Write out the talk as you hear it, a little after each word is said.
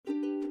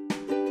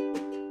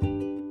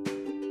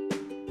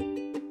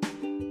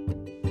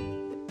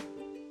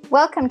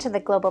Welcome to the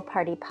Global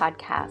Party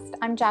Podcast.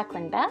 I'm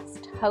Jacqueline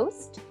Best,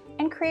 host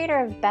and creator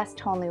of Best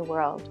Whole New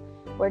World,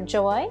 where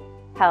joy,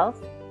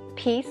 health,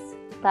 peace,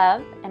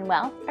 love, and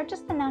wealth are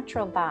just the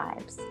natural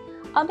vibes.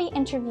 I'll be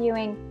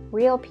interviewing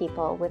real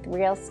people with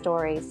real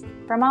stories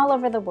from all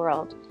over the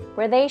world,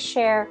 where they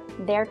share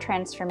their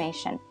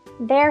transformation,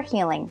 their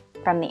healing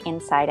from the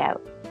inside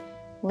out.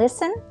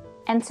 Listen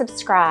and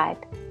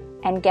subscribe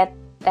and get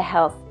the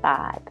health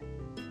vibe.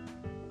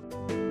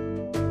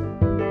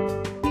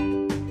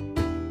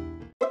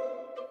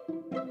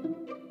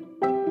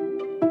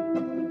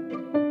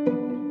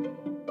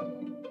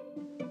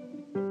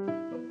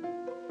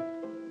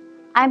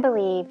 I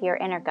believe your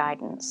inner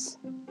guidance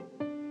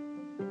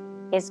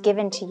is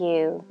given to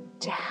you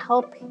to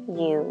help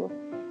you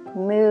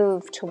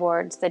move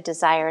towards the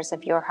desires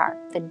of your heart,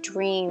 the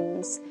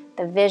dreams,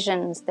 the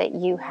visions that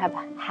you have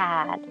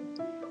had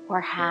or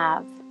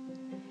have.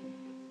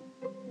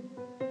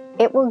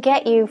 It will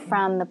get you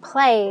from the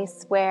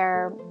place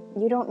where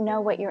you don't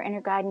know what your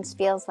inner guidance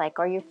feels like,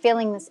 or you're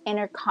feeling this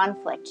inner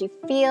conflict. You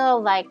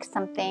feel like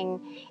something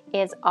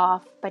is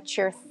off, but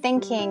you're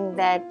thinking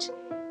that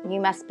you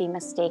must be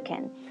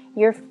mistaken.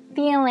 You're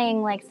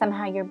feeling like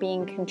somehow you're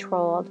being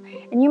controlled,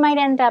 and you might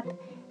end up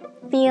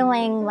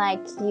feeling like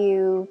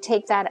you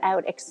take that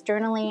out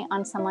externally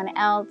on someone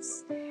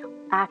else,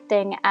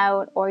 acting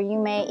out, or you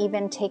may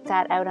even take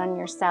that out on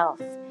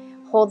yourself,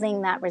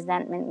 holding that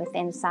resentment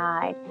within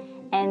inside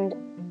and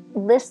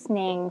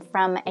listening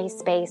from a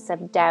space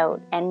of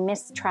doubt and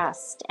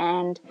mistrust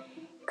and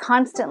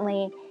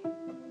constantly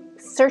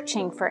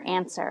searching for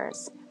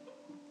answers.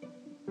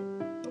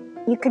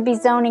 You could be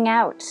zoning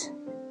out,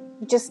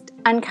 just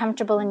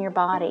uncomfortable in your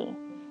body.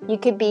 You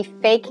could be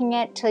faking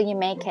it till you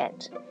make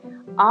it.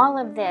 All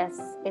of this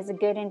is a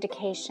good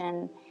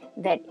indication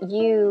that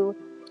you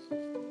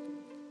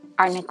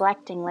are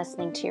neglecting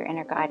listening to your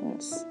inner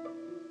guidance.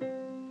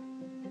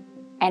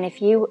 And if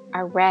you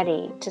are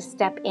ready to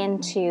step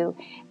into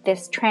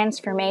this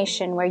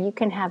transformation where you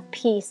can have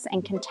peace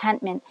and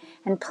contentment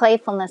and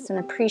playfulness and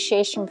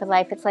appreciation for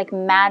life, it's like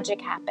magic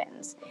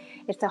happens.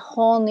 It's a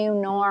whole new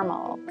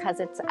normal because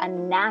it's a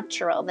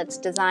natural that's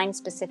designed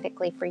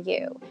specifically for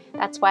you.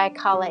 That's why I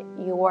call it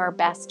your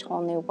best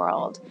whole new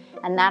world.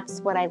 And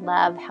that's what I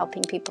love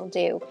helping people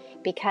do,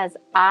 because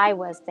I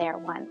was there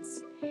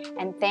once.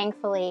 And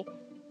thankfully,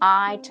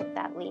 I took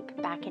that leap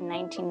back in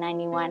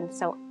 1991.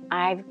 So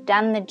I've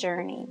done the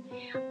journey.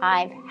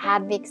 I've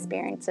had the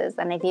experiences,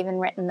 and I've even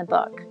written the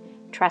book,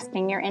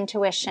 Trusting Your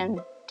Intuition,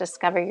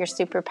 Discover Your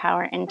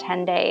Superpower in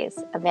 10 Days,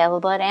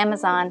 available at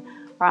Amazon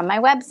or on my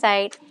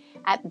website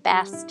at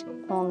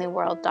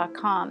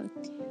bestwholenewworld.com.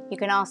 You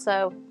can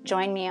also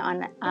join me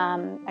on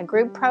a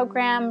group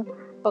program,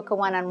 book a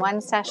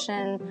one-on-one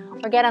session,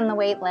 or get on the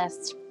wait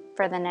list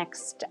for the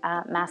next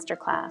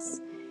masterclass.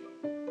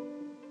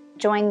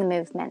 Join the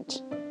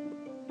movement.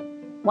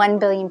 1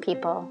 billion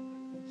people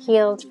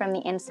healed from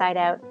the inside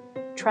out,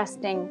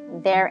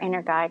 trusting their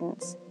inner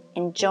guidance,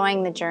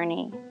 enjoying the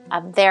journey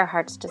of their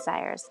heart's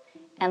desires,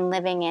 and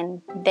living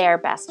in their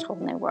best whole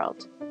new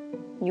world.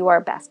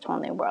 Your best whole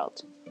new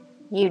world.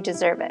 You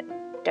deserve it,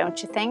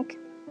 don't you think?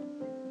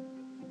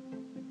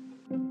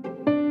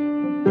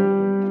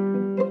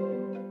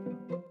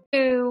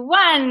 2,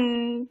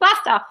 1,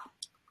 blast off.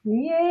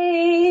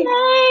 Yay!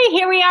 Yay!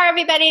 Here we are,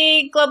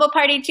 everybody. Global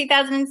Party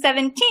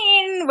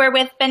 2017. We're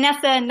with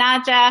Vanessa and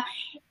Nadja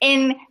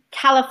in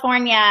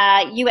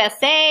California,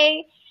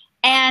 USA.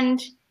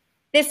 And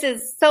this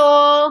is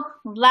Soul,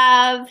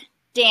 Love,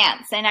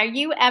 Dance. And are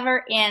you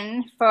ever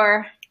in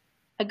for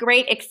a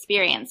great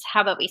experience?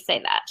 How about we say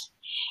that?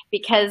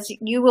 Because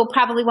you will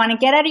probably want to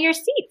get out of your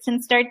seats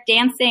and start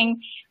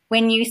dancing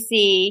when you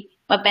see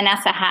what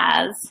Vanessa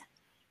has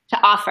to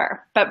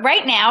offer. But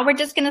right now, we're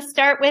just going to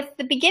start with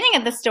the beginning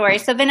of the story.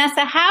 So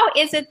Vanessa, how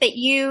is it that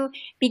you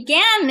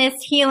began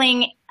this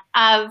healing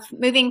of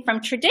moving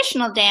from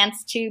traditional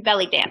dance to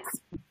belly dance?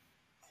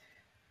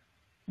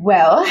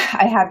 Well,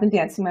 I have been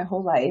dancing my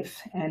whole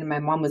life, and my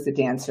mom was a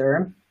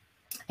dancer.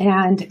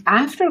 And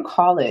after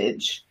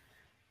college,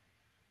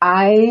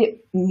 I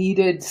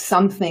needed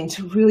something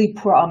to really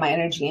pour all my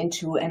energy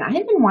into. And I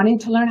had been wanting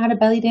to learn how to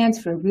belly dance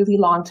for a really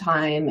long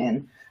time.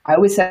 And I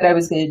always said I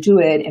was going to do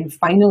it. And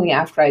finally,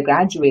 after I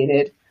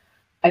graduated,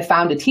 I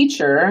found a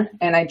teacher.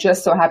 And I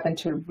just so happened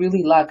to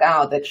really luck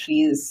out that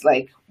she's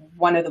like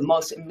one of the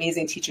most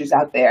amazing teachers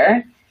out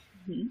there.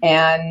 Mm-hmm.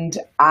 And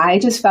I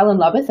just fell in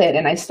love with it.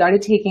 And I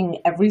started taking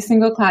every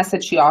single class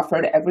that she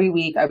offered every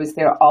week. I was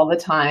there all the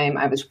time.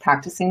 I was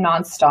practicing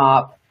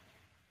nonstop.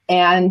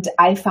 And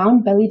I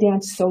found belly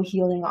dance so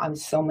healing on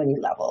so many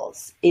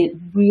levels. It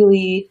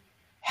really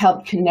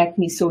helped connect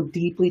me so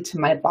deeply to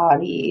my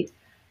body,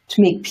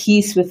 to make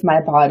peace with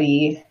my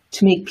body,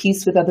 to make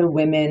peace with other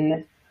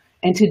women,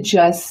 and to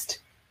just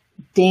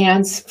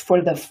dance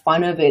for the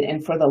fun of it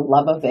and for the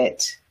love of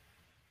it.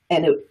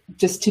 And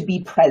just to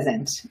be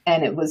present.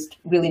 And it was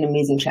really an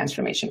amazing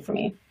transformation for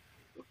me.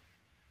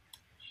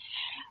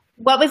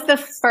 What was the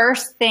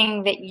first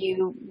thing that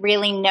you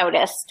really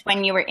noticed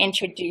when you were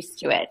introduced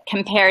to it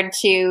compared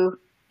to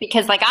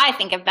because like I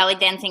think of belly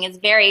dancing as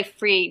very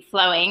free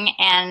flowing,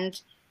 and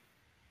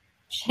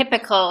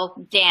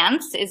typical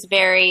dance is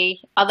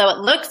very, although it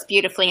looks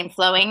beautifully and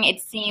flowing,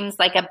 it seems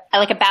like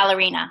a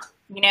ballerina,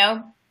 you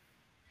know?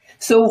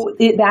 So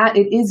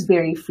it is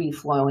very free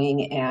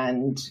flowing,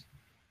 and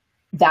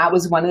that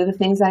was one of the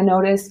things I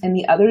noticed. And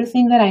the other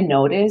thing that I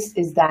noticed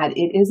is that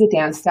it is a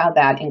dance style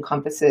that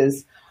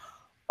encompasses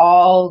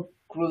all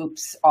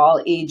groups,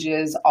 all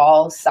ages,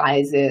 all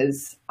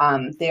sizes.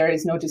 There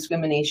is no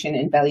discrimination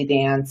in belly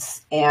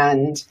dance.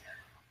 And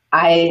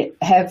I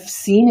have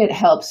seen it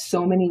help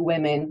so many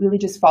women really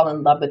just fall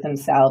in love with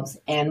themselves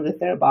and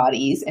with their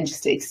bodies, and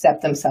just to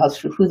accept themselves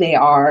for who they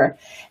are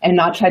and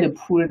not try to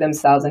pour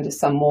themselves into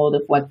some mold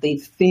of what they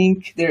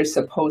think they're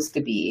supposed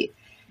to be.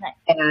 Right.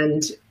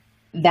 And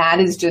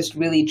that is just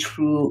really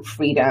true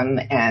freedom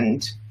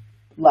and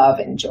love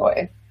and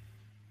joy.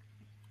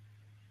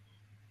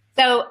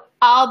 So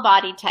all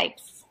body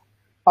types.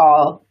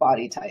 All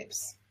body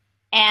types.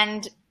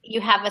 And you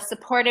have a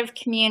supportive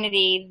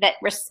community that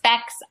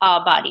respects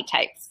all body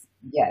types.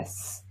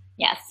 Yes.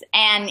 Yes.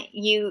 And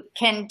you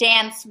can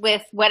dance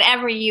with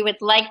whatever you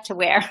would like to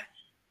wear.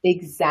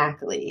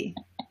 Exactly.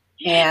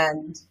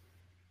 And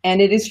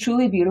it is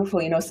truly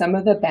beautiful. You know, some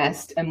of the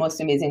best and most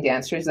amazing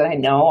dancers that I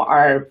know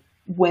are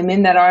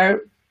women that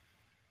are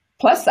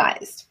plus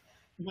sized.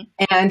 Mm-hmm.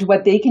 And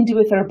what they can do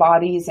with their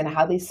bodies and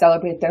how they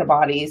celebrate their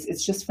bodies,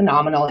 it's just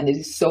phenomenal. And it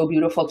is so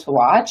beautiful to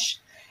watch.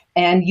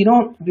 And you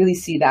don't really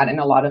see that in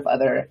a lot of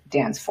other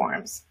dance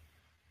forms.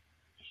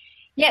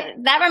 Yeah,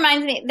 that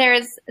reminds me,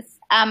 there's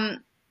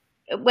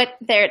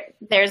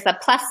a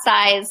plus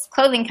size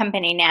clothing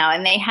company now,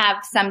 and they have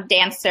some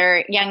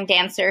young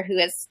dancer who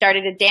has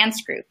started a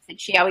dance group. And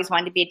she always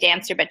wanted to be a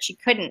dancer, but she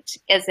couldn't,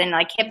 as in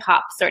like hip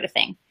hop sort of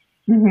thing.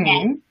 Mm-hmm.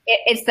 And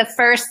it's the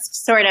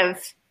first sort of,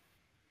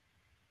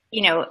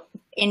 you know,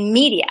 in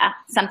media,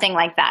 something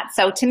like that.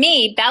 So to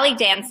me, belly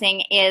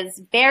dancing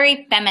is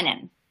very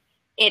feminine.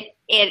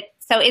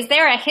 So is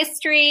there a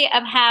history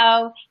of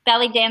how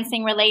belly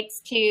dancing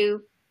relates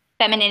to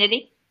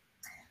femininity?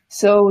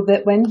 So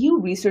that when you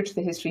research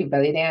the history of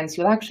belly dance,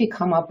 you'll actually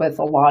come up with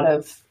a lot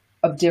of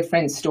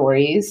different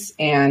stories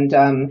and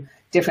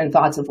different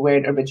thoughts of where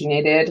it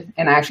originated.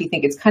 And I actually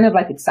think it's kind of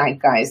like a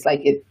zeitgeist,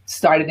 like it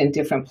started in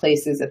different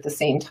places at the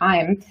same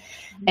time.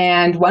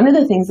 And one of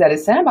the things that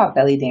is said about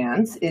belly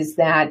dance is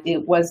that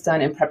it was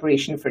done in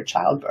preparation for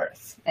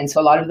childbirth. And so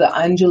a lot of the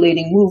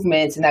undulating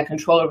movements and that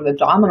control over the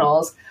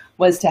abdominals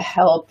was to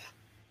help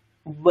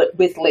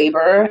with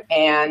labor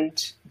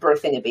and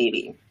birthing a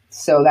baby.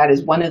 So that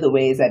is one of the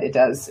ways that it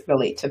does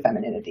relate to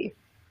femininity.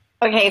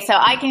 Okay, so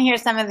I can hear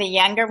some of the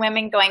younger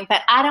women going,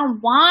 but I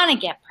don't want to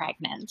get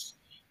pregnant.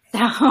 So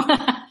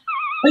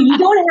But you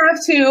don't have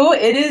to.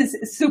 It is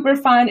super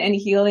fun and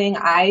healing.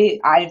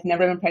 I've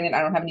never been pregnant.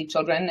 I don't have any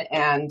children.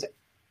 And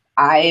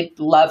I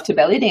love to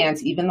belly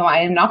dance, even though I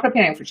am not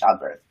preparing for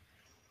childbirth.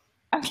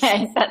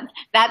 Okay, so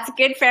that's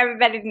good for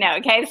everybody to know.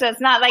 Okay, so it's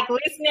not like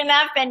loosening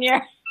up and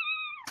you're...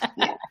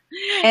 Yeah.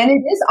 And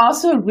it is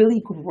also a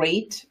really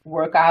great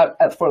workout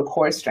for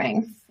core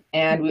strength.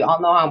 And we all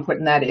know how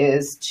important that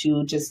is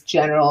to just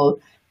general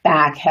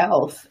back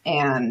health.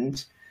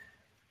 And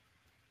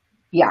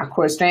yeah,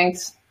 core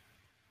strength,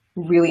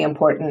 really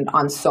important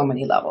on so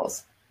many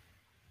levels.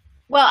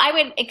 Well, I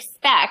would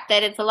expect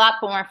that it's a lot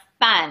more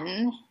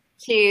fun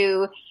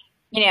to,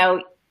 you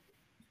know,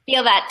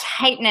 feel that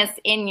tightness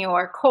in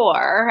your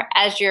core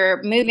as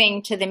you're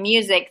moving to the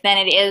music than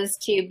it is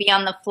to be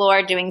on the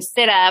floor doing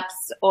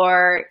sit-ups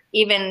or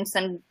even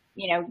some,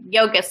 you know,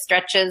 yoga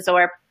stretches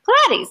or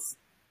Pilates.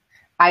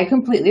 I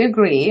completely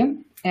agree.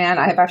 And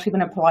I have actually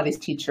been a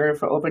Pilates teacher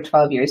for over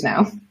 12 years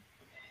now.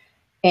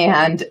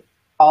 And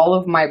all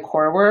of my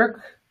core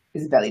work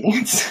is belly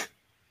dance.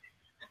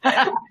 I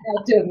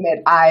have to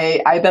admit,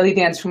 I belly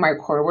dance for my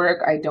core work.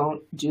 I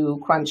don't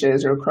do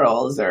crunches or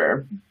curls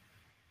or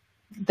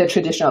the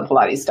traditional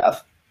Pilates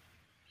stuff.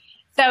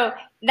 So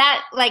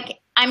that, like,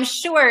 I'm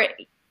sure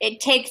it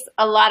takes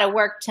a lot of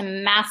work to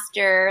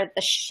master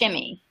the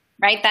shimmy,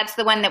 right? That's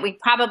the one that we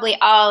probably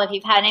all, if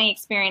you've had any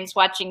experience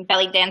watching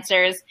belly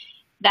dancers,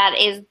 that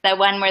is the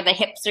one where the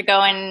hips are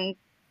going,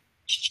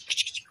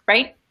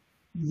 right?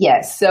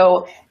 Yes.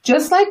 So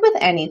just like with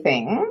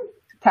anything,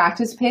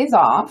 practice pays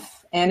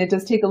off, and it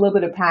does take a little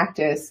bit of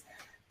practice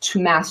to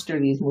master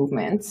these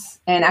movements.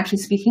 And actually,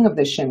 speaking of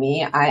the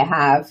shimmy, I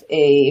have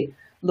a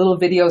little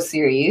video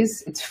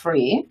series. It's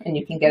free, and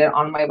you can get it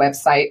on my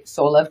website,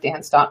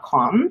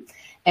 soulofdance.com.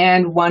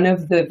 And one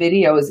of the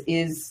videos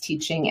is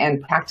teaching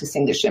and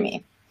practicing the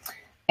shimmy.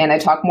 And I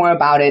talk more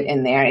about it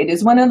in there. It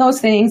is one of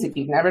those things, if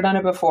you've never done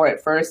it before,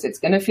 at first, it's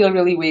going to feel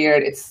really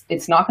weird.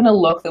 It's not going to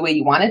look the way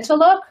you want it to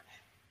look.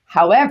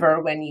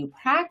 However, when you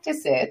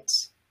practice it,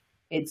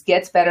 it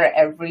gets better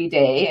every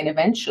day. And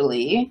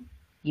eventually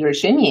you're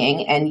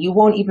shimmying and you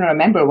won't even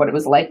remember what it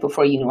was like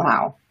before you knew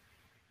how.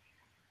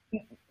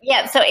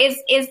 Yeah. So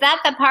is that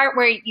the part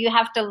where you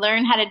have to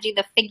learn how to do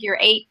the figure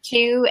 8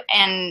 too?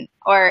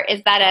 Or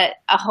is that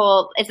a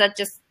whole, is that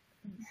just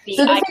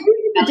So the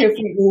figure a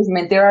different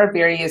movement. There are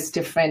various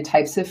different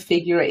types of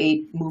figure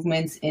eight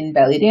movements in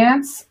belly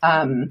dance.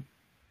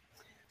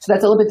 So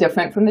that's a little bit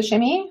different from the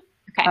shimmy.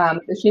 Okay.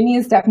 The shimmy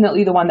is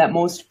definitely the one that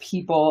most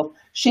people,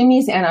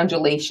 shimmies and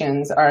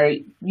undulations are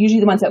usually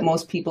the ones that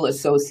most people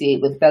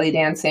associate with belly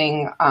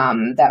dancing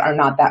that are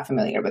not that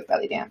familiar with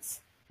belly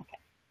dance. Okay.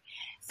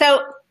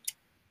 So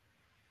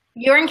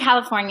you're in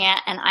California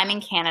and I'm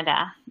in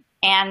Canada.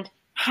 And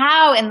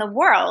how in the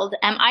world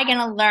am I going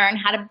to learn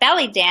how to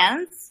belly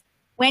dance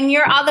when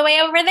you're all the way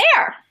over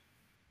there?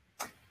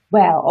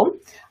 Well,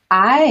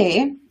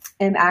 I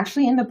am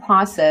actually in the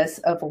process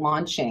of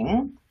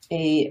launching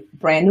a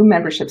brand new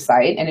membership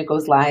site, and it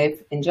goes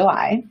live in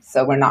July,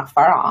 so we're not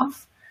far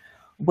off,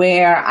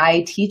 where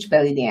I teach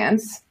belly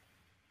dance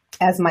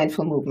as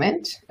mindful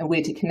movement, a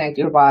way to connect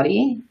your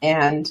body,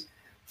 and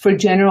for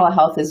general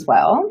health as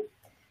well.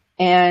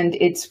 And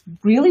it's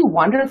really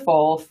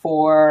wonderful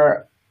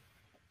for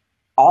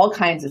all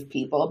kinds of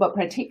people, but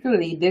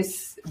particularly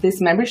this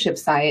membership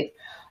site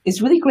is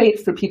really great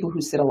for people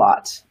who sit a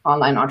lot,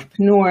 online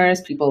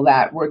entrepreneurs, people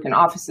that work in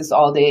offices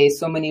all day,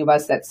 so many of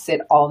us that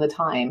sit all the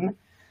time.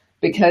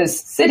 Because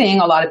sitting,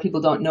 a lot of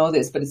people don't know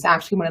this, but it's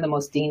actually one of the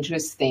most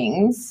dangerous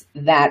things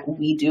that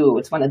we do.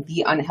 It's one of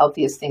the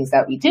unhealthiest things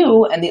that we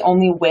do. And the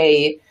only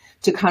way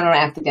to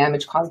counteract the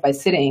damage caused by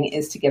sitting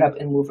is to get up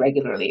and move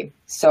regularly.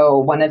 So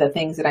one of the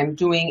things that I'm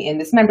doing in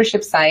this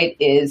membership site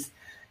is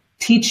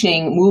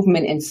teaching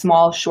movement in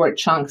small, short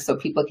chunks so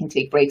people can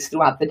take breaks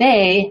throughout the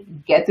day,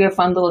 get their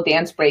fun little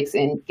dance breaks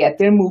in, get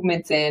their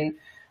movements in,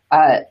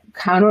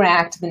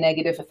 counteract the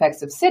negative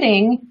effects of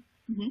sitting.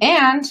 Mm-hmm.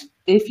 And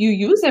if you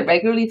use it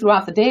regularly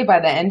throughout the day, by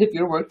the end of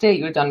your workday,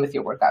 you're done with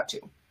your workout too.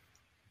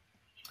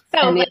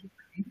 So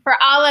for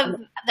all of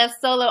the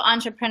solo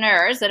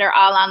entrepreneurs that are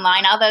all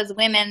online, all those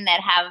women that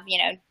have,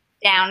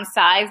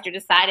 downsized or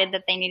decided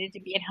that they needed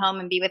to be at home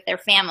and be with their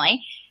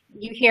family,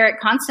 you hear it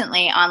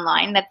constantly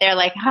online that they're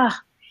like,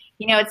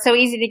 it's so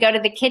easy to go to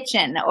the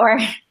kitchen or,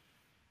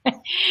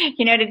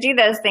 to do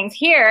those things.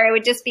 Here, it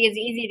would just be as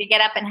easy to get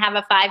up and have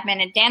a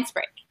 5-minute dance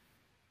break.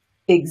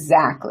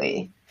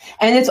 Exactly.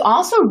 And it's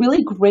also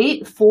really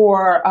great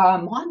for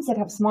moms that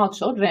have small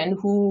children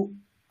who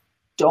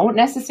don't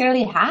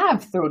necessarily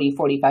have 30,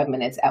 45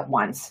 minutes at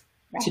once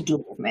to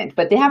do movement,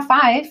 but they have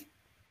 5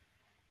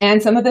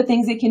 and some of the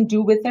things they can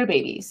do with their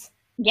babies.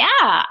 Yeah,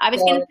 I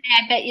was going to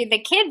say, I bet you the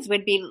kids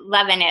would be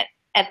loving it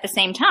at the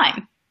same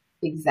time.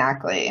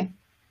 Exactly.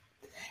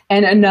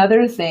 And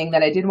another thing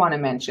that I did want to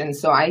mention,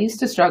 so I used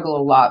to struggle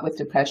a lot with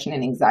depression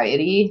and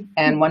anxiety,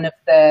 and one of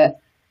the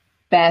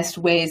best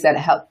ways that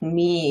helped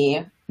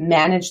me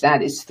manage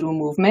that is through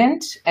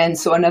movement. And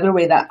so another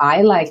way that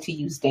I like to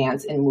use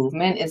dance and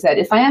movement is that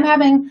if I am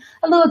having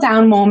a little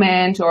down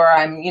moment or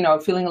I'm,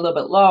 feeling a little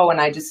bit low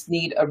and I just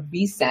need a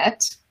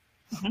reset,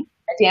 I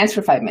dance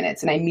for 5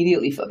 minutes and I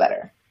immediately feel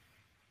better.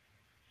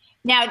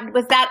 Now,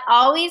 was that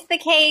always the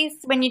case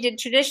when you did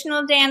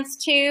traditional dance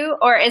too?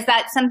 Or is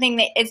that something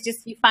that is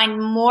just you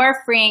find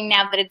more freeing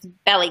now that it's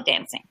belly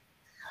dancing?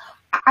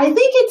 I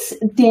think it's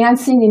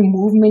dancing and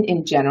movement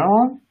in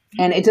general.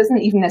 And it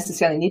doesn't even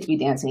necessarily need to be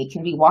dancing. It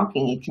can be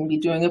walking. It can be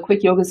doing a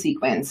quick yoga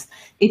sequence.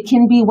 It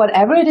can be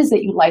whatever it is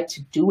that you like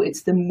to do.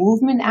 It's the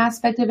movement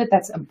aspect of it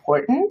that's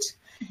important.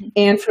 Mm-hmm.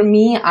 And for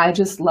me, I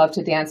just love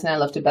to dance and I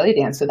love to belly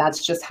dance. So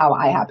that's just how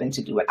I happen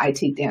to do it. I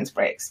take dance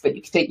breaks, but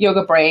you can take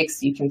yoga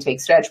breaks. You can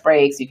take stretch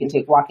breaks. You can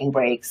take walking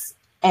breaks.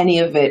 Any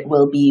of it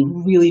will be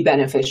really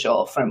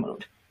beneficial for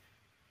mood.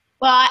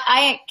 Well,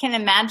 I can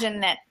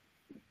imagine that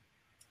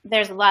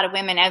there's a lot of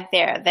women out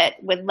there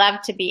that would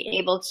love to be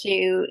able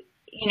to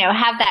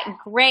have that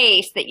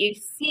grace that you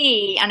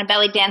see on a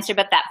belly dancer,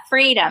 but that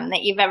freedom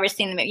that you've ever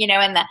seen,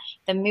 and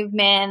the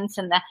movements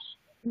and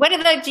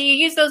do you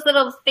use those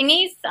little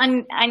thingies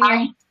on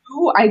your?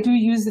 I do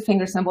use the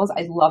finger cymbals.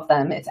 I love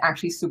them. It's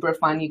actually super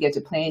fun. You get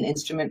to play an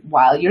instrument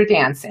while you're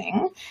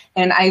dancing.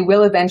 And I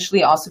will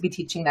eventually also be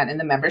teaching that in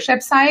the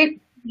membership site.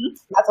 Mm-hmm.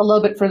 That's a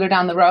little bit further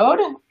down the road.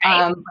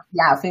 Right.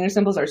 Finger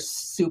cymbals are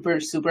super,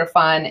 super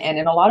fun. And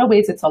in a lot of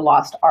ways, it's a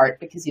lost art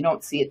because you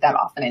don't see it that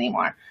often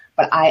anymore.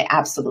 But I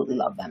absolutely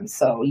love them.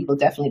 So you will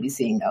definitely be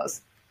seeing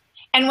those.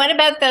 And what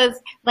about those,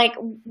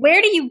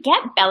 where do you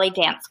get belly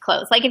dance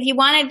clothes? If you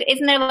wanted,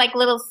 isn't there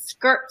little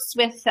skirts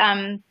with,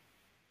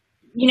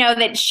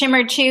 that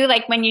shimmer too?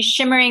 When you're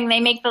shimmering,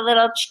 they make the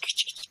little, So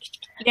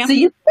you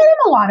see them in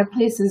a lot of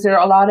places. There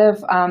are a lot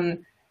of,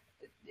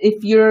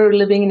 if you're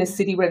living in a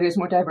city where there's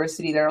more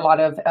diversity, there are a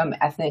lot of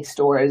ethnic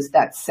stores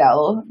that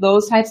sell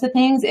those types of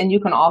things. And you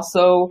can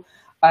also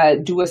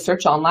do a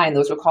search online.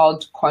 Those are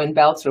called coin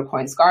belts or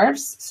coin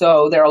scarves.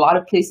 So there are a lot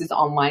of places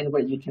online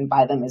where you can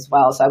buy them as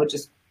well. So I would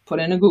just put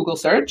in a Google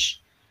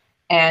search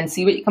and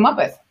see what you come up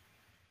with.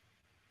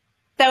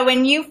 So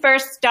when you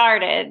first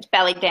started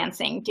belly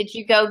dancing, did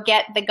you go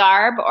get the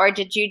garb or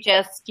did you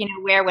just,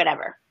 wear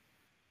whatever?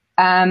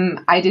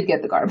 I did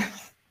get the garb.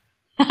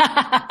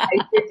 I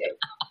did it.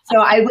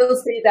 So I will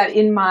say that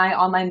in my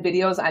online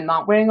videos, I'm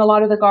not wearing a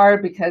lot of the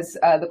garb because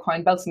the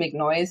coin belts make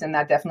noise and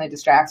that definitely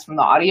distracts from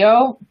the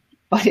audio.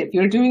 But if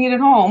you're doing it at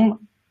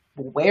home,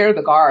 wear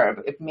the garb.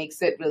 It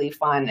makes it really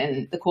fun.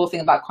 And the cool thing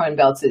about coin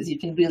belts is you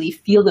can really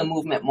feel the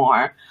movement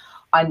more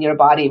on your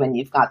body when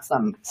you've got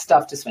some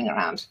stuff to swing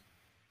around.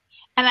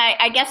 And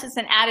I guess it's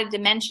an added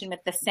dimension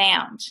with the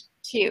sound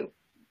too.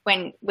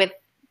 When with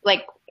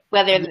like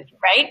whether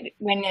right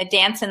when you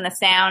dance in the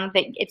sound,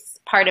 that it's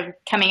part of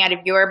coming out of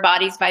your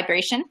body's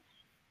vibration.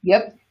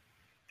 Yep,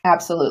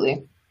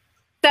 absolutely.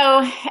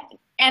 So,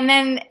 and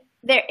then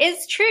there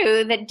is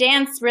true that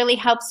dance really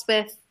helps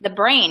with the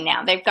brain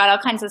now. They've got all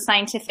kinds of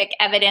scientific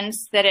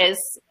evidence that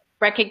is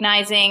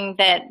recognizing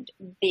that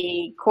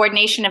the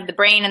coordination of the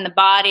brain and the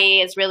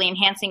body is really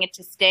enhancing it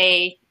to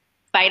stay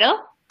vital.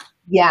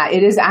 Yeah,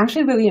 it is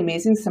actually really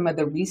amazing some of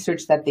the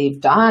research that they've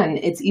done.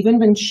 It's even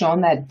been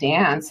shown that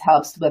dance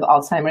helps with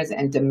Alzheimer's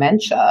and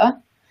dementia.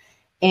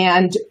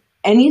 And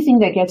anything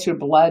that gets your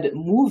blood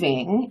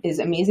moving is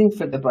amazing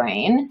for the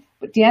brain.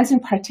 But dance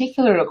in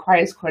particular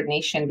requires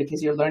coordination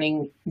because you're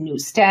learning new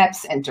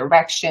steps and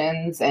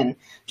directions and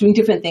doing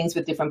different things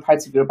with different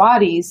parts of your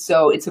body.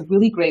 So it's a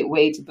really great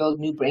way to build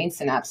new brain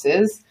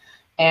synapses.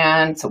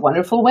 And it's a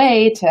wonderful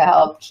way to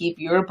help keep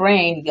your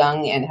brain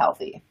young and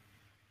healthy.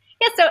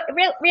 Yeah, so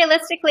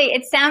realistically,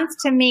 it sounds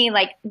to me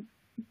like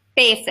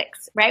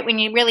basics, right? When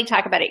you really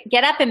talk about it,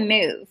 get up and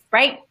move,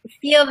 right?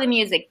 Feel the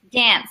music,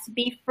 dance,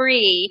 be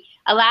free,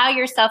 allow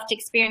yourself to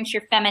experience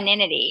your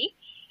femininity.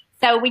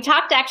 So we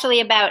talked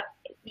actually about,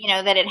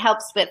 that it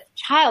helps with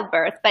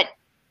childbirth, but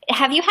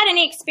have you had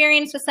any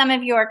experience with some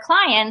of your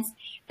clients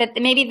that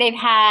maybe they've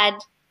had,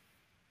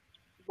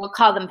 we'll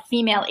call them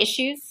female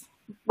issues,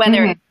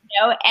 whether,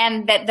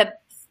 and that the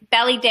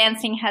belly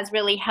dancing has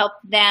really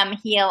helped them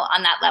heal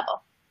on that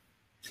level?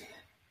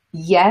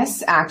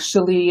 Yes,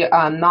 actually,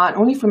 not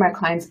only for my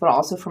clients, but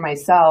also for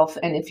myself.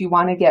 And if you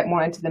want to get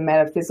more into the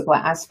metaphysical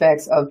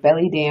aspects of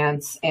belly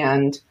dance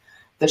and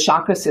the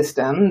chakra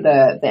system,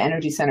 the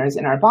energy centers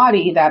in our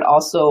body that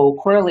also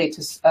correlate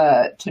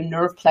to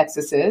nerve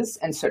plexuses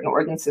and certain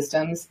organ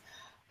systems,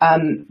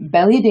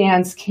 belly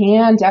dance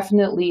can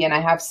definitely, and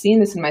I have seen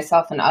this in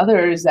myself and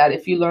others, that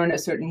if you learn a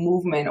certain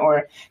movement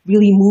or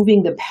really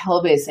moving the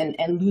pelvis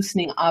and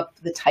loosening up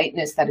the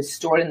tightness that is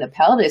stored in the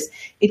pelvis,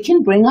 it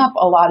can bring up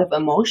a lot of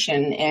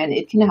emotion and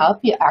it can help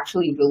you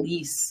actually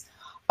release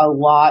a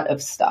lot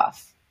of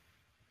stuff.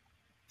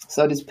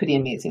 So it is pretty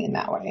amazing in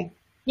that way.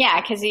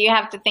 Yeah, because you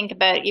have to think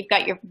about, you've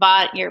got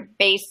your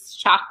base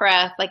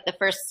chakra, like the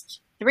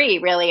first three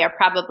really are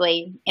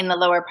probably in the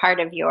lower part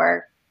of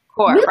your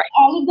core, really, right?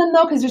 all of them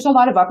though, because there's a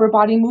lot of upper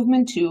body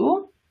movement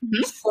too.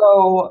 Mm-hmm.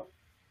 So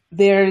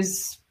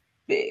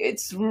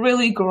it's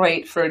really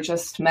great for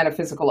just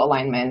metaphysical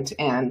alignment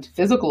and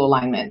physical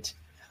alignment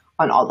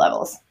on all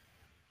levels.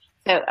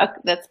 So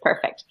that's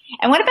perfect.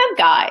 And what about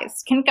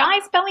guys? Can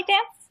guys belly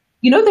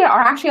dance? There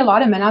are actually a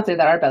lot of men out there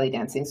that are belly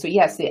dancing. So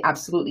yes, they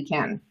absolutely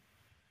can.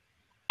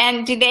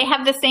 And do they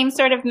have the same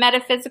sort of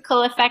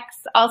metaphysical effects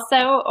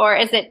also? Or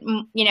is it,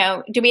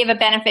 do we have a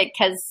benefit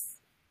because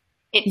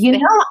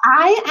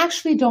I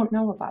actually don't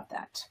know about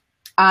that.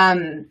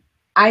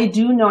 I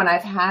do know, and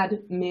I've had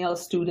male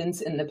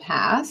students in the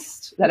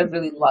past that have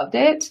really loved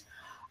it.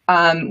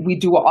 We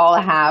do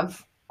all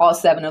have all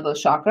 7 of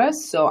those chakras.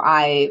 So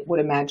I would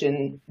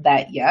imagine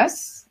that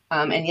yes.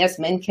 And yes,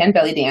 men can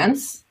belly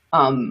dance.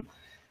 And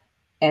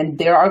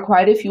there are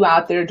quite a few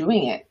out there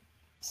doing it.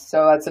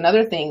 So that's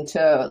another thing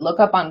to look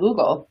up on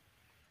Google.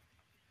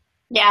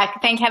 Yeah,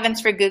 thank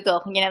heavens for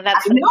Google.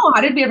 That's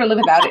how did we ever live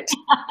without it?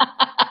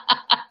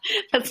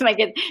 That's my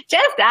good.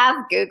 Just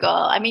ask Google.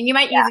 I mean, you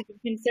might use a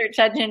different search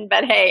engine,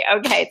 but hey,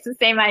 okay, it's the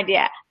same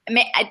idea.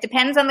 It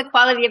depends on the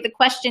quality of the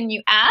question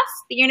you ask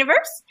the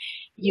universe.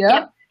 You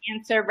get the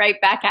answer right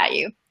back at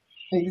you.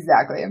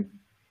 Exactly.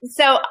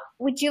 So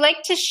would you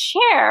like to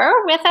share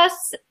with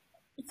us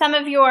some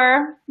of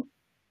your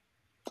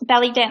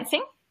belly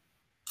dancing?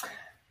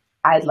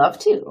 I'd love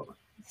to.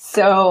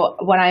 So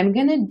what I'm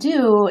going to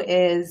do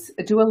is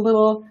do a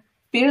little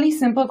fairly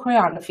simple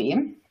choreography.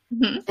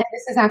 Mm-hmm. And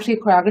this is actually a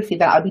choreography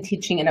that I'll be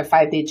teaching in a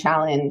 5-day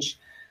challenge.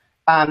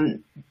 I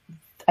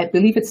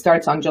believe it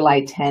starts on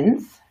July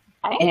 10th.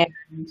 Okay.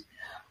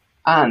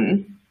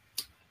 And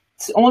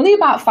it's only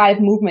about 5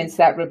 movements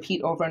that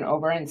repeat over and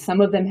over, and some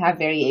of them have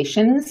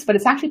variations, but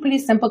it's actually pretty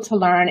simple to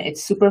learn.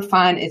 It's super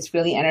fun. It's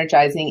really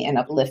energizing and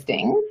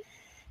uplifting.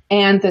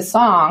 And the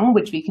song,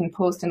 which we can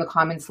post in the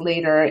comments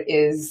later,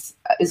 is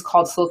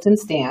called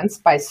Sultan's Dance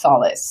by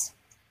Solace.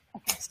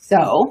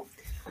 So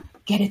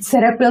get it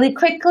set up really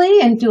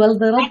quickly and do a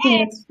little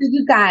dance for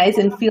you guys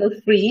and feel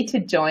free to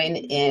join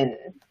in.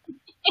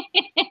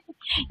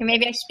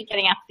 Maybe I should be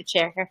getting off the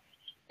chair here.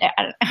 Yeah,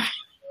 I don't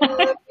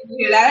know. Can you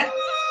hear that?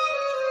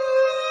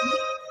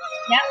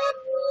 Yeah.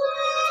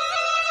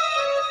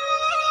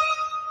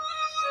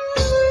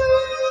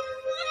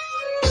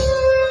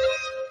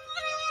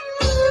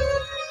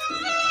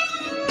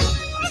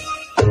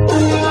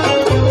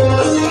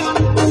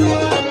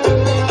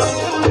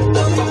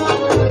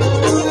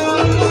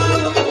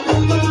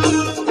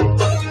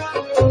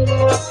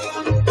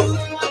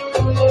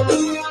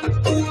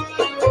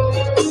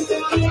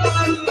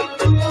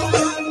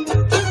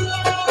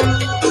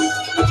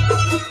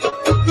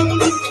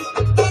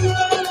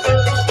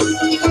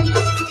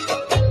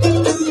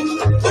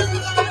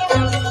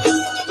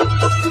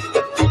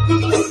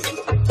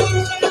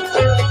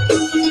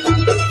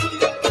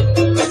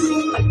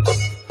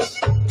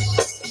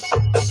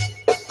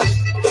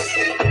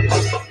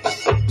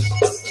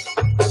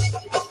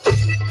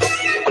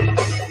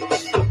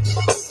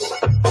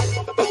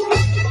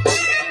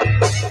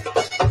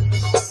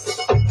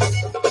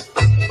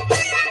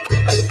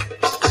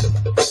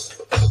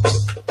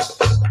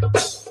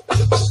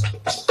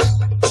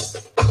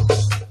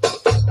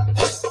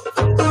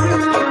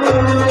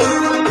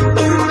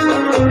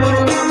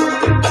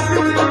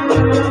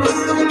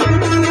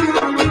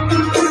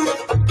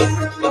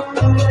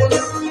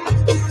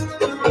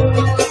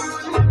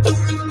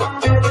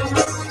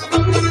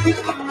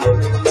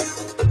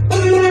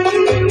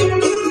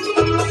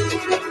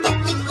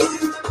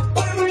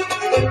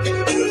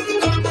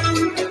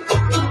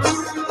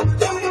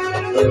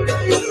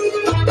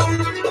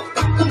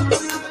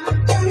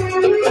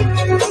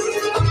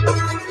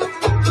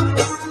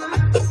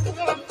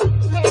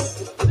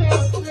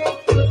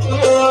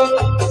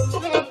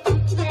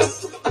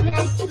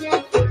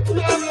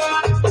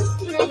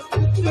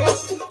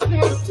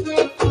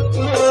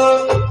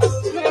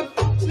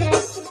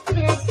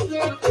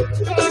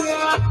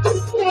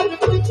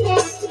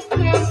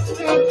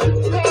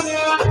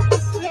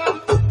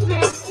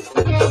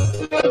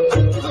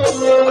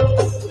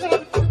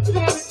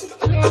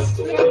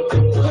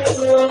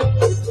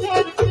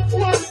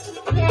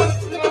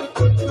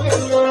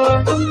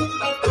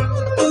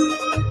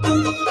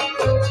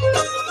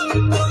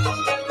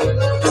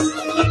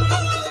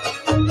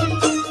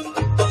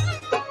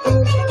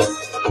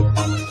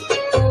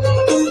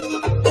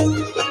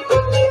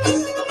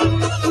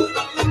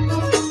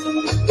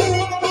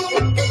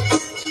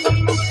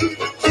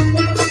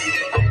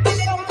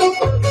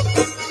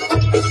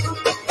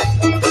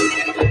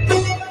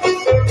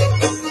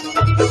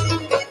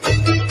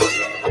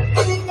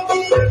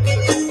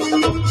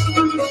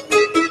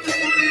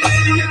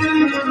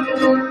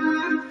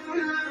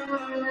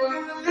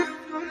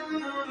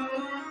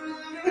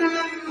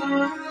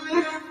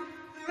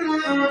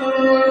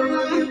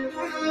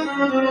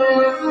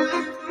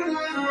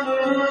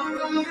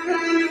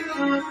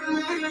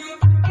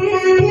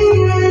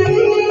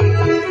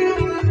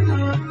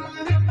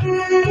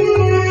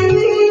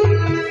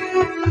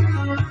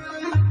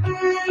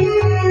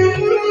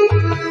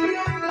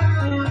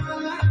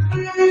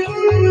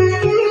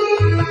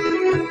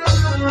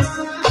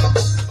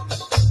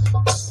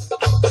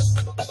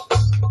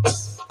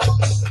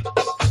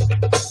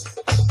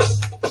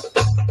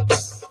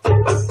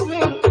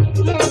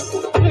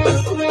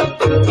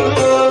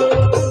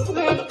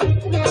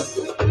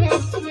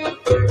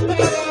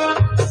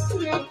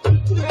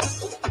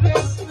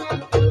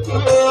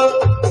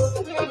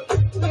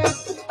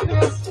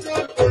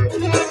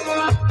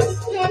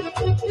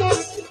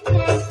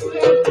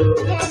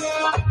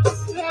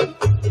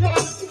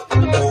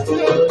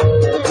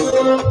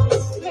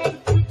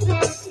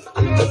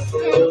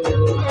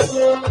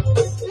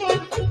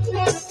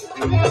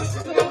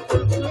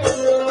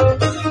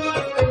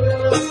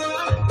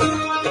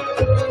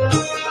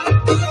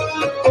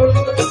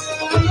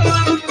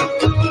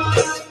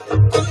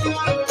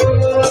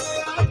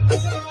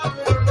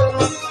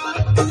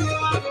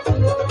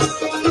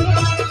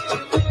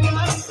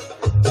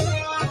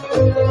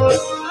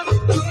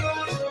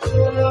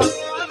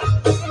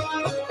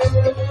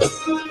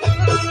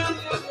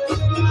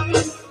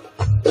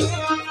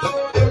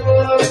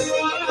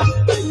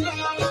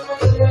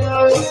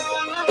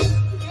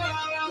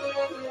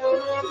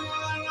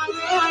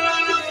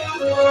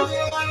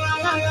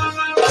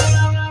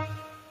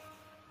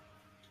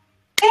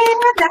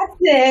 That's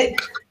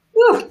it.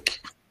 Whew.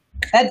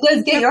 That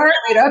does get your heart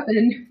rate up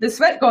and the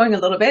sweat going a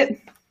little bit.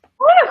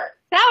 Woo,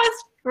 that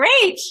was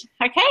great.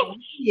 Okay.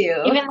 Thank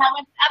you. Even though I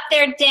was up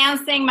there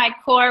dancing, my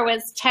core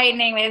was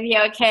tightening with you.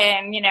 Okay.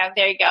 And,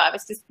 there you go. I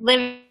was just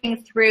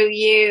living through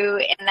you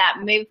in that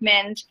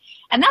movement.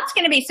 And that's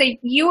going to be, so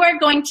you are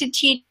going to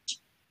teach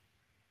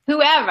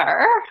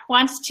whoever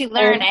wants to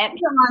learn it. Whoever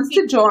wants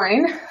to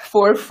join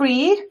for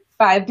free,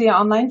 5-day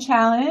online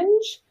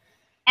challenge.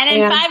 And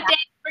in 5 days,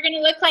 we're going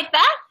to look like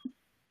that?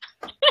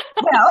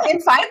 Well, in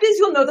 5 days,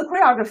 you'll know the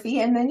choreography,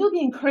 and then you'll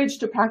be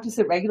encouraged to practice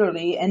it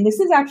regularly. And this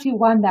is actually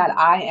one that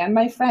I and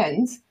my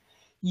friends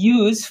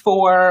use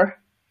for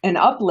an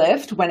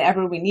uplift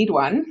whenever we need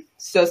one.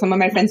 So some of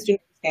my friends do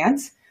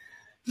dance.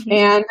 Mm-hmm.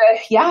 And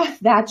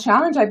that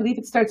challenge, I believe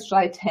it starts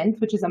July 10th,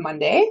 which is a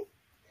Monday.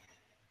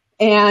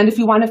 And if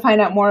you want to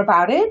find out more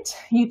about it,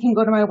 you can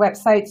go to my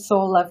website,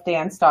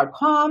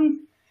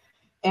 soulofdance.com,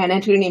 and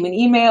enter your name and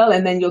email,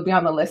 and then you'll be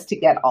on the list to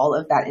get all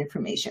of that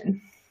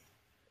information.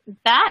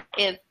 That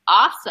is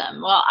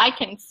awesome. Well, I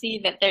can see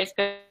that there's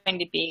going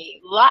to be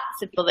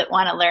lots of people that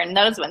want to learn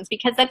those ones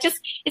because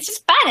it's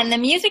just fun. And the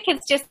music is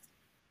just,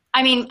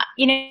 it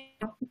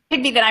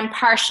could be that I'm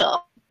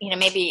partial.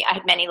 Maybe I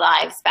had many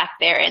lives back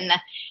there in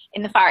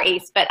the Far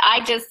East, but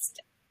I just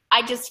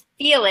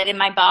feel it in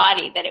my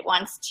body that it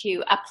wants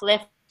to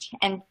uplift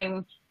and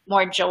bring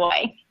more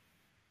joy.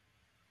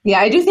 Yeah,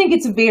 I do think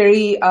it's a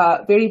very,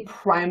 very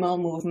primal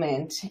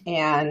movement,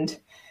 and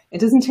it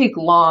doesn't take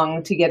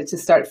long to get it to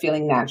start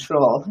feeling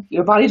natural.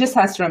 Your body just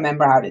has to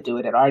remember how to do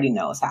it. It already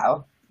knows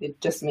how. It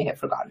just may have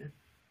forgotten.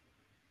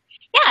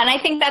 Yeah, and I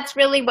think that's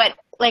really what,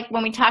 like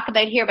when we talk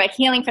about here about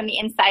healing from the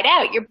inside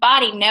out, your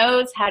body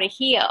knows how to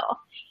heal.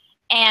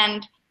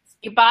 And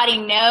your body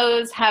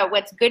knows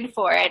what's good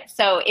for it.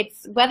 So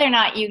it's whether or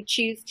not you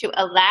choose to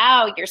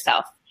allow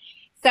yourself.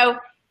 So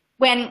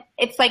when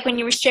it's like when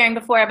you were sharing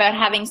before about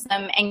having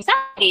some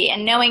anxiety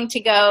and knowing to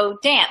go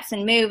dance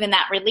and move, and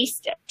that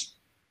released it.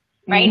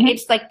 Right? Mm-hmm.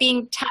 It's like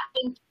being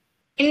tapped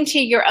into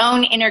your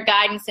own inner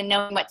guidance and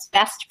knowing what's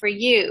best for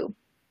you.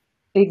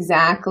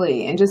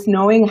 Exactly. And just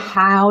knowing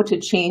how to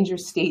change your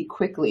state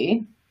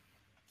quickly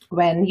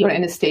when you're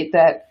in a state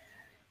that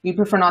you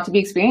prefer not to be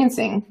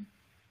experiencing.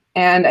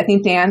 And I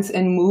think dance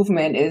and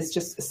movement is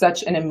just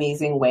such an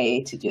amazing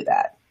way to do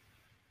that.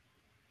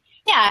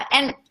 Yeah.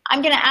 And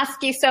I'm going to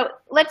ask you, so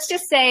let's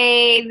just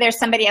say there's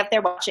somebody out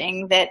there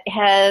watching that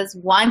has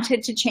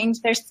wanted to change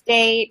their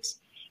state,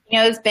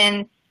 has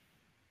been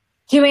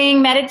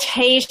doing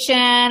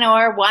meditation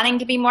or wanting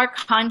to be more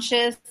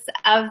conscious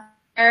of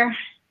their,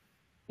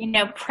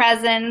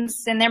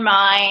 presence in their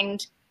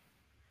mind.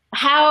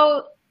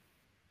 How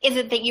is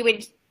it that you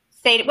would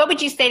say, what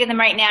would you say to them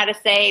right now to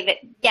say that,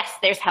 yes,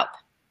 there's help?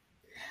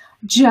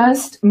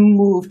 Just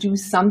move, do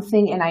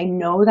something. And I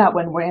know that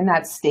when we're in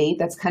that state,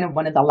 that's kind of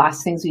one of the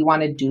last things we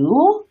want to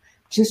do.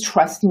 Just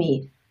trust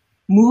me,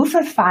 move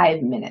for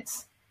 5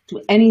 minutes,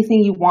 do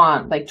anything you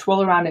want, like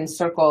twirl around in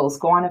circles,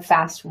 go on a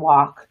fast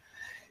walk,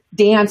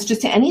 dance,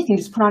 just to anything,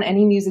 just put on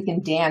any music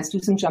and dance, do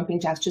some jumping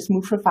jacks, just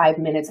move for 5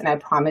 minutes. And I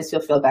promise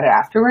you'll feel better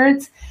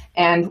afterwards.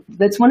 And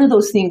that's one of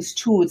those things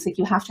too. It's like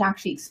you have to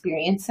actually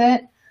experience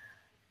it.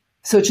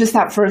 So it's just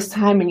that first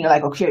time and you're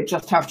like, okay, I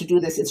just have to do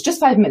this. It's just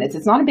 5 minutes.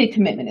 It's not a big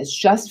commitment. It's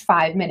just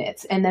 5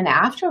 minutes. And then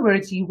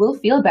afterwards you will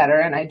feel better.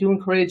 And I do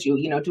encourage you,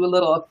 do a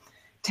little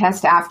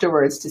test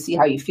afterwards to see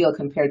how you feel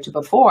compared to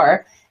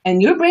before.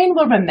 And your brain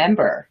will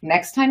remember.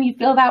 Next time you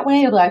feel that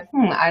way, you'll be like,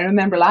 I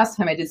remember last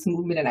time I did some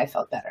movement and I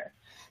felt better.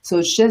 So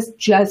it's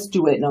just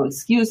do it. No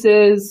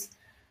excuses.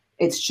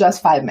 It's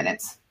just 5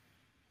 minutes.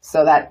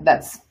 So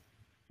that's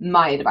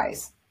my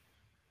advice.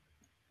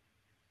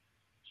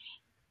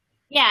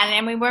 Yeah,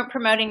 and we weren't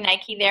promoting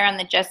Nike there on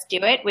the Just Do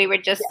It. We were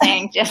just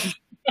saying just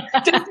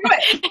do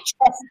it.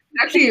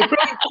 Actually, a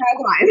pretty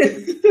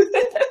tagline.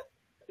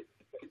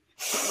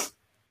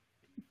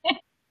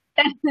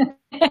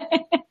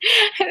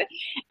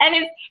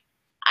 And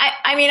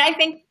I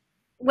think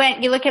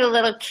when you look at a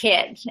little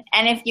kid,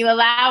 and if you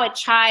allow a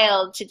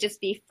child to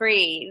just be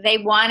free, they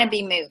want to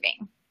be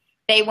moving.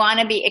 They want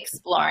to be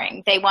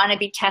exploring. They want to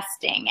be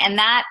testing. And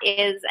that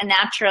is a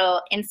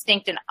natural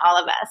instinct in all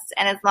of us.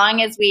 And as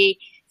long as we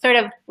sort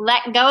of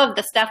let go of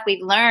the stuff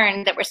we've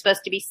learned that we're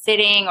supposed to be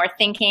sitting or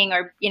thinking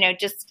or,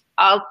 just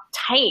all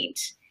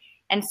tight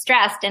and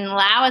stressed and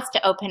allow us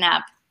to open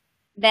up,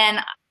 then,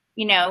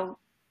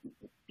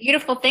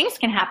 beautiful things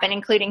can happen,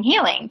 including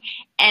healing.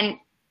 And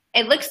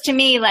it looks to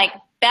me like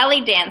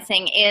belly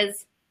dancing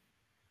is,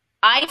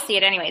 I see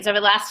it anyways, over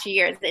the last few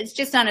years, it's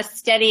just on a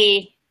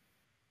steady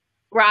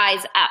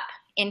rise up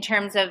in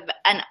terms of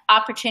an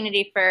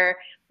opportunity for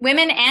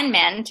women and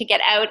men to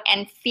get out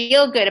and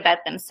feel good about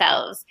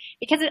themselves,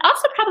 because it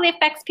also probably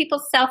affects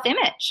people's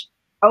self-image.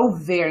 Oh,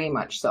 very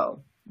much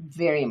so.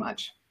 Very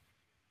much.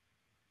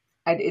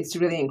 It's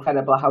really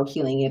incredible how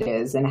healing it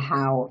is and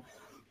how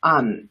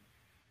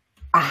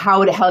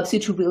it helps you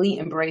to really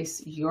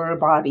embrace your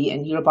body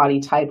and your body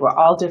type. We're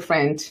all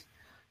different.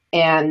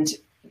 And,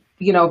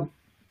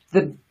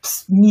 the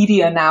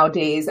media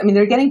nowadays, I mean,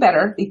 they're getting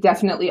better. They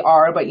definitely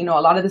are. But, you know,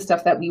 a lot of the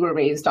stuff that we were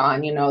raised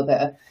on, you know,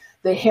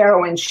 the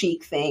heroin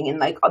chic thing, and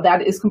like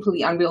that is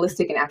completely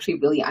unrealistic and actually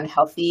really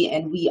unhealthy.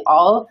 And we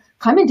all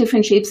come in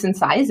different shapes and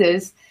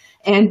sizes,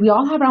 and we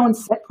all have our own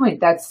set point.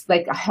 That's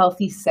like a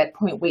healthy set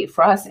point weight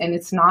for us. And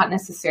it's not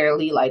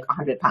necessarily like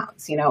 100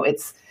 pounds, you know,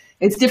 it's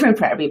different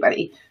for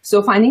everybody.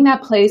 So finding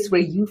that place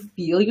where you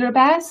feel your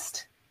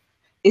best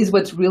is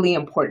what's really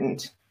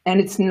important. And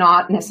it's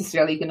not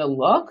necessarily going to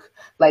look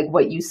like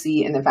what you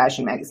see in the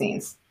fashion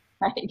magazines.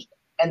 Right.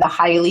 And the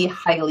highly,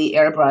 highly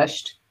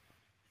airbrushed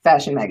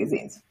fashion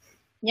magazines.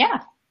 Yeah.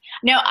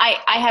 No,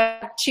 I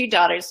have two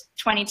daughters,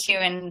 22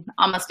 and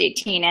almost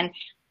 18, and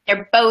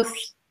they're both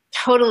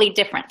totally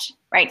different,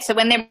 right? So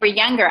when they were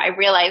younger, I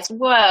realized,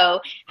 whoa,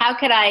 how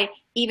could I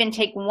even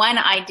take one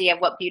idea of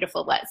what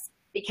beautiful was?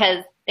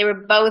 Because they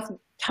were both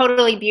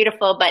totally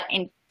beautiful, but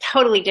in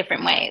totally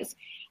different ways.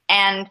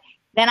 And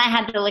then I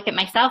had to look at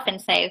myself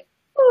and say,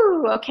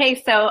 ooh,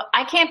 okay, so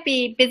I can't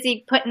be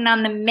busy putting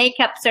on the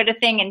makeup sort of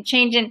thing and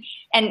changing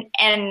and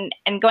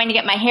going to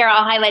get my hair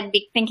all highlighted,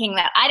 thinking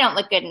that I don't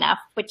look good enough,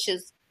 which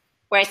is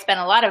where I spent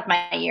a lot of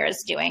my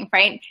years doing,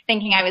 right?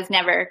 Thinking I was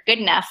never good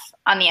enough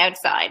on the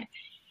outside.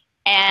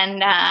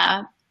 And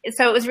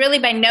so it was really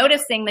by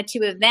noticing the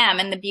two of them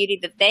and the beauty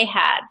that they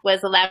had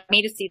was allowed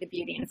me to see the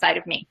beauty inside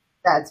of me.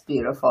 That's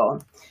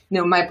beautiful.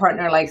 You know, my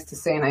partner likes to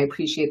say, and I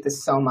appreciate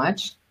this so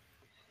much,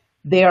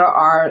 there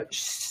are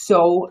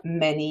so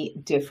many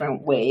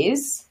different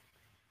ways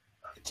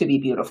to be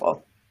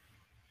beautiful.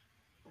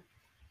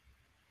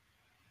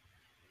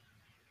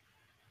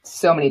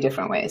 So many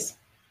different ways.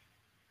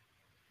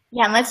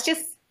 Yeah, and let's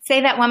just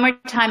say that one more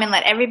time and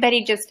let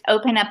everybody just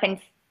open up and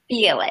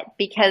feel it,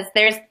 because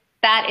there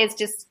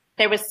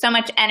was so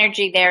much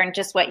energy there in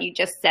just what you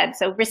just said.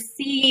 So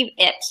receive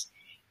it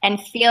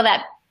and feel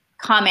that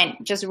comment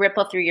just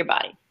ripple through your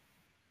body.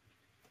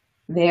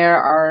 There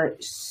are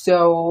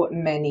so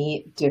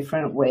many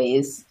different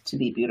ways to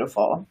be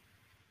beautiful.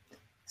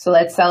 So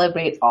let's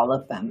celebrate all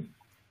of them.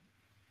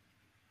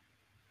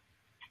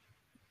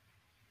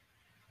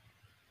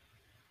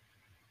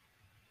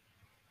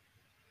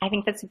 I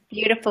think that's a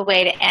beautiful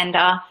way to end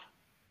off.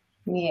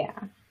 Yeah.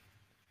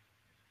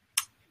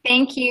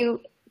 Thank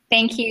you.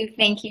 Thank you.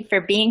 Thank you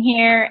for being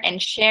here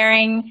and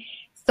sharing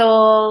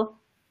soul,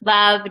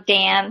 love,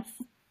 dance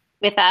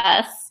with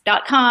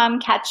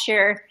us.com. Catch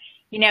your,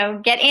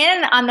 get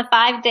in on the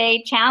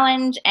 5-day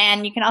challenge,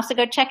 and you can also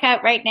go check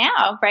out right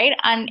now, right?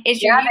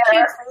 Is your YouTube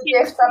there are free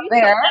gifts up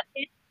there.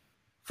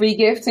 Free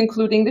gifts,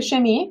 including the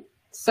shimmy.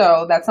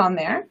 So that's on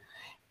there.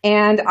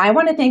 And I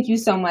want to thank you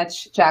so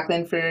much,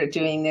 Jacqueline, for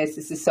doing this.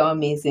 This is so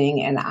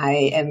amazing. And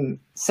I am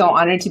so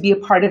honored to be a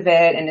part of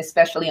it, and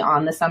especially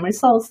on the summer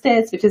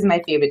solstice, which is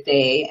my favorite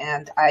day.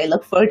 And I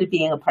look forward to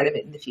being a part of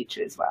it in the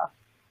future as well.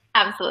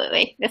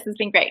 Absolutely. This has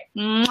been great.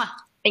 Mwah.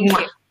 Thank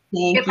you.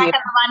 Thank Good luck on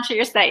the launch of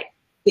your site.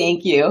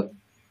 Thank you.